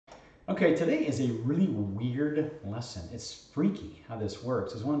Okay, today is a really weird lesson. It's freaky how this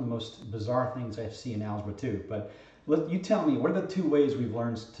works. It's one of the most bizarre things I see in Algebra 2. But you tell me, what are the two ways we've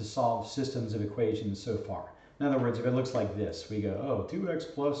learned to solve systems of equations so far? In other words, if it looks like this, we go, oh,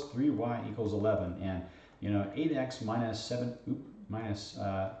 2x plus 3y equals 11, and 8x minus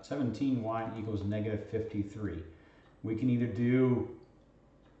 17y equals negative 53. We can either do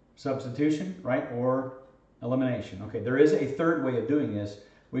substitution, right, or elimination. Okay, there is a third way of doing this,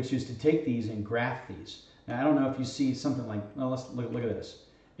 which is to take these and graph these. Now, I don't know if you see something like, well, let's look at this.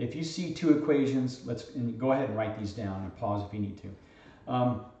 If you see two equations, and go ahead and write these down and pause if you need to.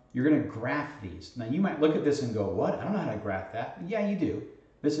 You're going to graph these. Now, you might look at this and go, what? I don't know how to graph that. Yeah, you do.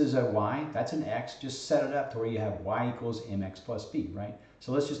 This is a y, that's an x. Just set it up to where you have y equals mx plus b, right?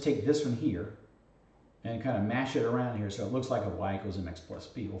 So let's just take this one here and kind of mash it around here so it looks like a y equals mx plus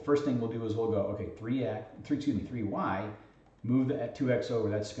b. Well, first thing we'll do is we'll go, okay, 3y, move the 2x over,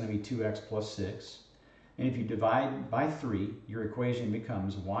 that's going to be 2x plus 6. And if you divide by 3, your equation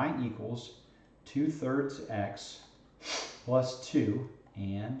becomes y equals 2/3 x plus 2,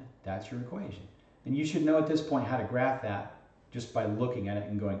 and that's your equation. And you should know at this point how to graph that just by looking at it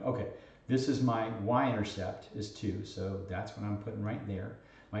and going, okay, this is my y-intercept is 2, so that's what I'm putting right there.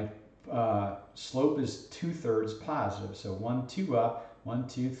 My slope is 2/3 positive, so 1, 2 up, 1,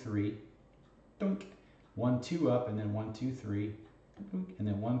 2, 3, dunk. 1, 2 up, and then 1, 2, 3, and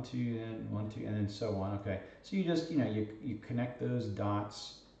then 1, 2, and 1, 2, and then so on. Okay, so you just, you connect those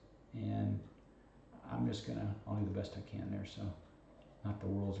dots, and I'm just gonna, I'll do the best I can there, so not the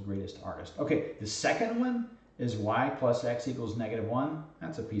world's greatest artist. Okay, the second one is y plus x equals -1.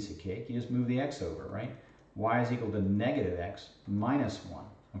 That's a piece of cake. You just move the x over, right? Y is equal to negative x minus 1.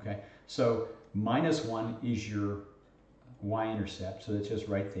 Okay, so -1 is your y-intercept, so that's just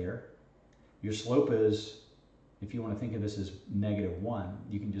right there. Your slope is, if you want to think of this as -1,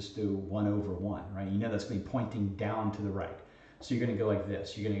 you can just do 1 over 1, right? You know that's going to be pointing down to the right. So you're going to go like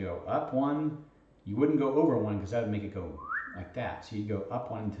this. You're going to go up 1. You wouldn't go over 1 because that would make it go like that. So you go up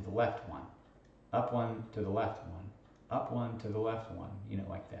 1 to the left 1, up 1 to the left 1, up 1 to the left 1,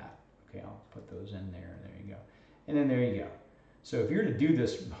 like that. Okay, I'll put those in there. There you go. And then there you go. So if you're to do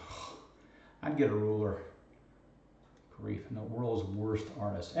this, I'd get a ruler. Grief, the world's worst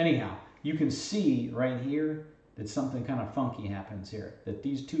artist. Anyhow, you can see right here that something kind of funky happens here, that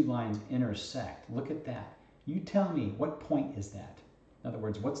these two lines intersect. Look at that. You tell me, what point is that? In other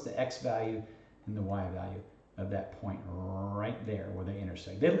words, what's the x value and the y value of that point right there where they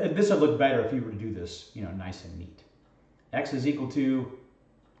intersect? This would look better if you were to do this, nice and neat. X is equal to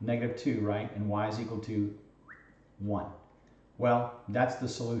 -2, right? And y is equal to 1. Well, that's the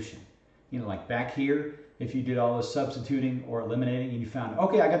solution. Like back here, if you did all this substituting or eliminating and you found,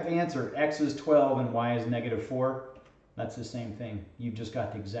 okay, I got the answer, x is 12 and y is -4, that's the same thing. You've just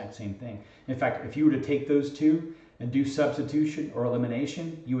got the exact same thing. In fact, if you were to take those two and do substitution or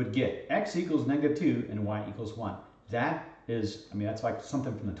elimination, you would get x equals -2 and y equals 1. That is, that's like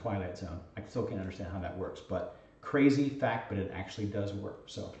something from the Twilight Zone. I still can't understand how that works, but crazy fact, but it actually does work.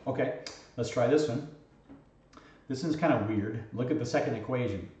 So, okay, let's try this one. This one's kind of weird. Look at the second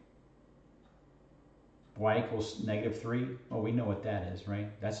equation. Y equals -3. Well, we know what that is, right?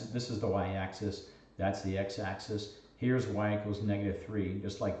 This is the y-axis. That's the x-axis. Here's y equals -3,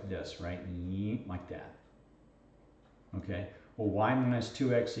 just like this, right? Like that. Okay. Well, y minus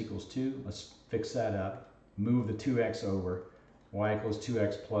 2x equals 2. Let's fix that up. Move the 2x over. Y equals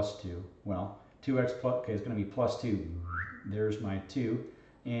 2x plus 2. Well, 2x plus, okay, it's going to be plus 2. There's my 2.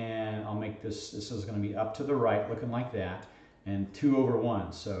 And I'll make this is going to be up to the right, looking like that. And 2 over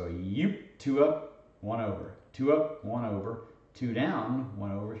 1. So, 2 up. 1 over, 2 up, 1 over, 2 down,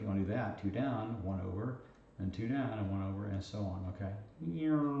 1 over, if you want to do that, 2 down, 1 over, and 2 down, and 1 over, and so on, okay?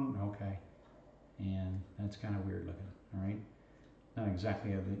 Okay, and that's kind of weird looking, all right? Not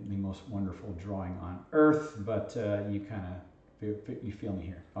exactly the most wonderful drawing on earth, but you kind of, you feel me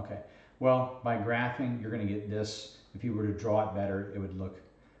here, okay? Well, by graphing, you're going to get this. If you were to draw it better, it would look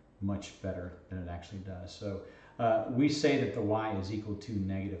much better than it actually does. So we say that the y is equal to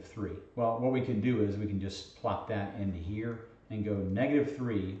 -3. Well, what we can do is we can just plop that into here and go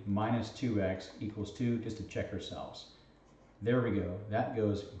 -3 minus 2x equals 2 just to check ourselves. There we go. That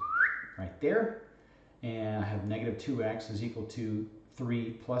goes right there. And I have -2x is equal to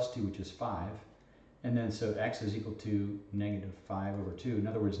 3 plus 2, which is 5. And then so x is equal to -5 over 2. In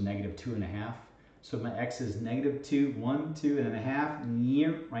other words, -2.5. So my x is -2, 1,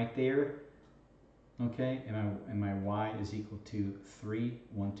 2.5, right there. Okay, and my y is equal to 3,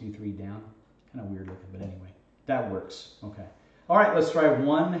 1, 2, 3 down. Kind of weird looking, but anyway, that works. Okay. All right, let's try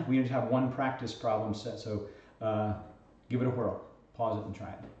one. We need to have one practice problem set, so give it a whirl. Pause it and try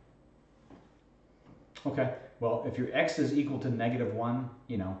it. Okay, well, if your x is equal to -1,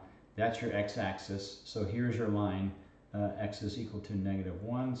 you know, that's your x-axis. So here's your line. X is equal to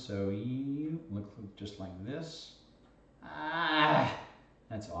 -1, so you look just like this. Ah,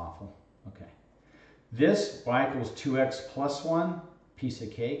 that's awful. Okay. This, y equals 2x plus 1, piece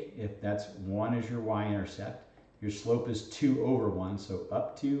of cake. If that's 1 is your y-intercept. Your slope is 2 over 1, so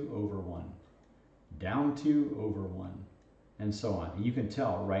up 2 over 1, down 2 over 1, and so on. And you can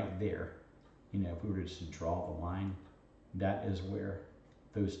tell right there, you know, if we were just to draw the line, that is where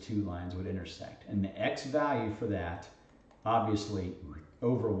those two lines would intersect. And the x value for that, obviously,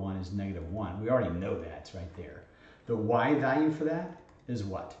 over 1 is -1. We already know that, it's right there. The y value for that is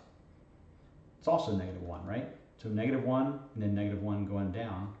what? It's also -1, right? So -1 and then -1 going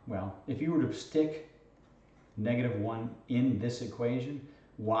down. Well, if you were to stick -1 in this equation,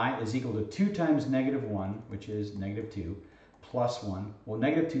 y is equal to 2 times -1, which is -2, plus 1. Well,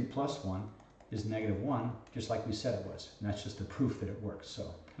 -2 plus 1 is -1, just like we said it was. And that's just the proof that it works.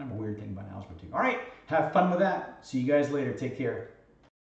 So kind of a weird thing about algebra 2. All right, have fun with that. See you guys later. Take care.